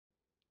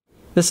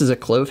This is a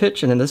clove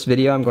hitch, and in this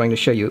video I'm going to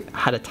show you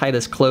how to tie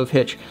this clove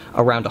hitch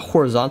around a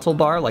horizontal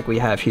bar like we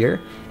have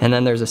here. And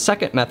then there's a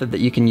second method that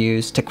you can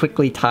use to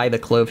quickly tie the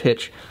clove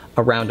hitch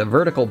around a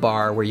vertical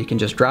bar where you can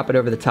just drop it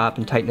over the top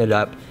and tighten it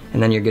up,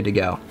 and then you're good to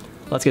go.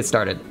 Let's get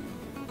started.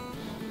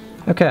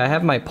 Okay, I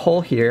have my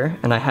pole here,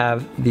 and I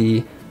have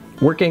the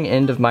working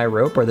end of my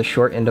rope, or the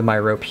short end of my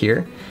rope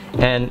here.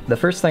 And the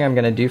first thing I'm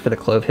going to do for the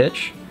clove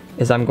hitch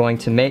is I'm going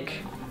to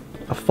make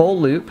a full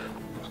loop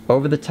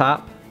over the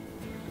top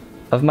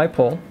of my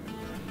pole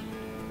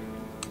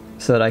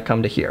so that I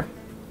come to here.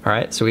 All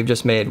right, so we've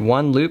just made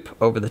one loop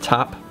over the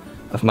top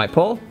of my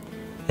pole,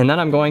 and then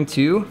I'm going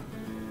to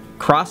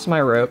cross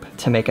my rope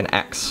to make an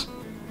X,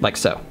 like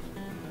so.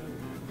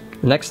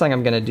 The next thing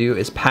I'm going to do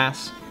is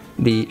pass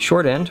the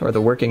short end, or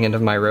the working end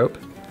of my rope,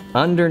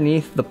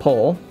 underneath the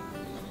pole,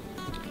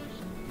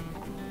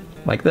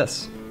 like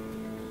this.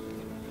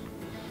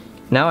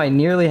 Now I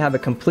nearly have a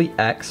complete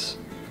X,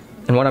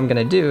 and what I'm going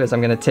to do is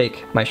I'm going to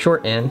take my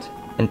short end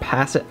and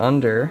pass it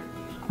under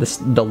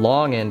the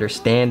long end, or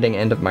standing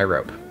end of my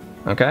rope.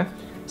 Okay?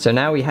 So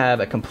now we have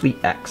a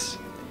complete X.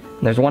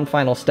 And there's one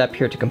final step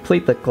here to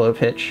complete the clove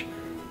hitch,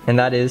 and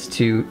that is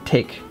to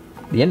take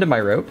the end of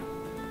my rope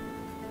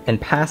and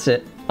pass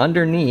it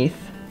underneath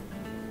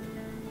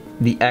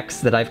the X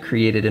that I've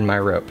created in my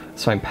rope.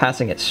 So I'm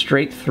passing it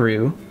straight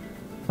through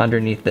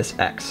underneath this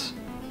X.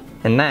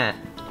 And that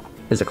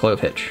is a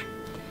clove hitch.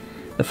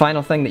 The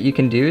final thing that you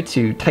can do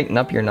to tighten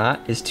up your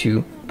knot is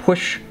to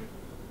push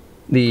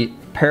the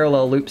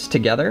parallel loops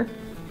together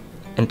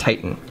and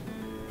tighten.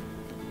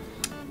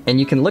 And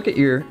you can look at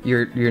your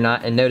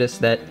knot and notice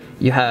that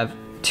you have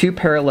two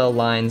parallel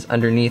lines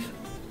underneath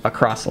a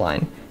cross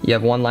line. You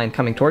have one line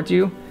coming towards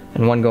you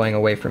and one going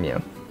away from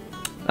you.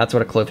 That's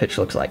what a clove hitch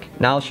looks like.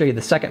 Now I'll show you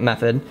the second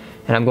method,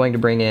 and I'm going to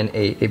bring in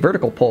a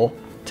vertical pull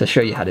to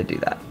show you how to do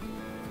that.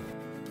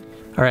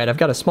 Alright, I've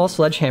got a small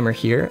sledgehammer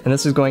here, and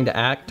this is going to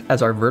act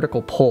as our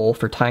vertical pull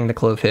for tying the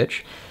clove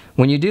hitch.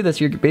 When you do this,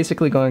 you're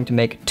basically going to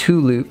make two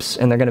loops,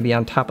 and they're going to be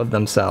on top of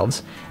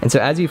themselves. And so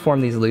as you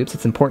form these loops,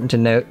 it's important to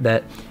note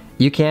that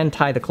you can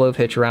tie the clove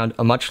hitch around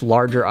a much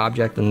larger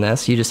object than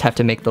this. You just have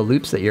to make the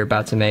loops that you're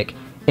about to make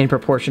in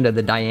proportion to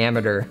the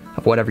diameter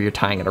of whatever you're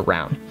tying it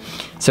around.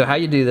 So how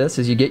you do this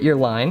is you get your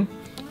line,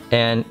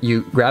 and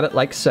you grab it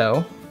like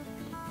so,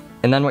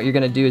 and then what you're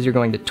going to do is you're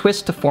going to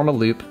twist to form a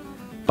loop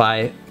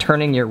by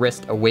turning your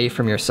wrist away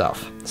from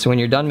yourself. So when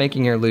you're done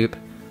making your loop,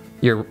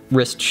 your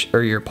wrist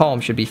or your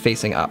palm should be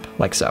facing up,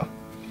 like so.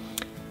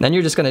 Then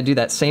you're just going to do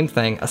that same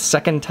thing a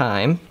second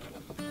time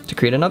to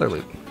create another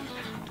loop.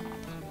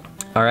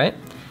 Alright?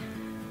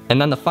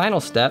 And then the final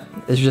step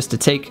is just to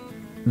take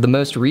the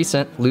most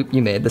recent loop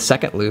you made, the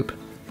second loop,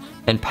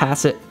 and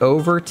pass it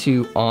over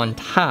to on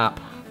top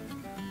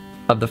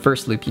of the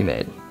first loop you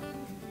made.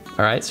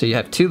 Alright, so you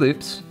have two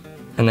loops,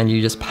 and then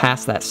you just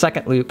pass that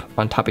second loop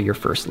on top of your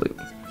first loop.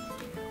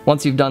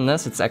 Once you've done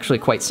this, it's actually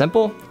quite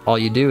simple. All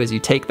you do is you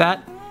take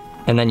that,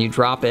 and then you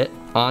drop it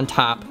on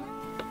top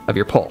of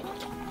your pole.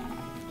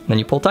 And then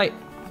you pull tight.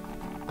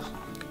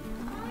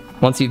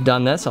 Once you've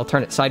done this, I'll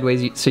turn it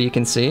sideways so you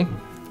can see.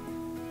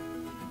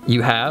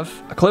 You have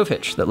a clove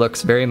hitch that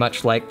looks very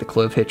much like the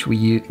clove hitch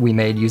we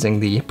made using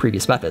the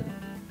previous method.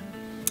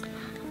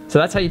 So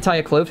that's how you tie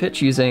a clove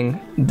hitch using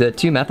the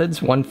two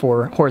methods, one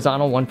for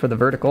horizontal, one for the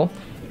vertical.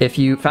 If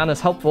you found this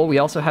helpful, we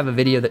also have a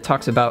video that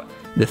talks about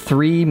the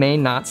 3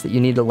 main knots that you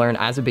need to learn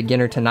as a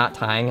beginner to knot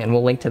tying, and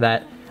we'll link to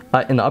that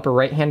in the upper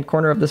right hand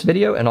corner of this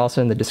video and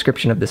also in the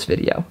description of this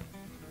video.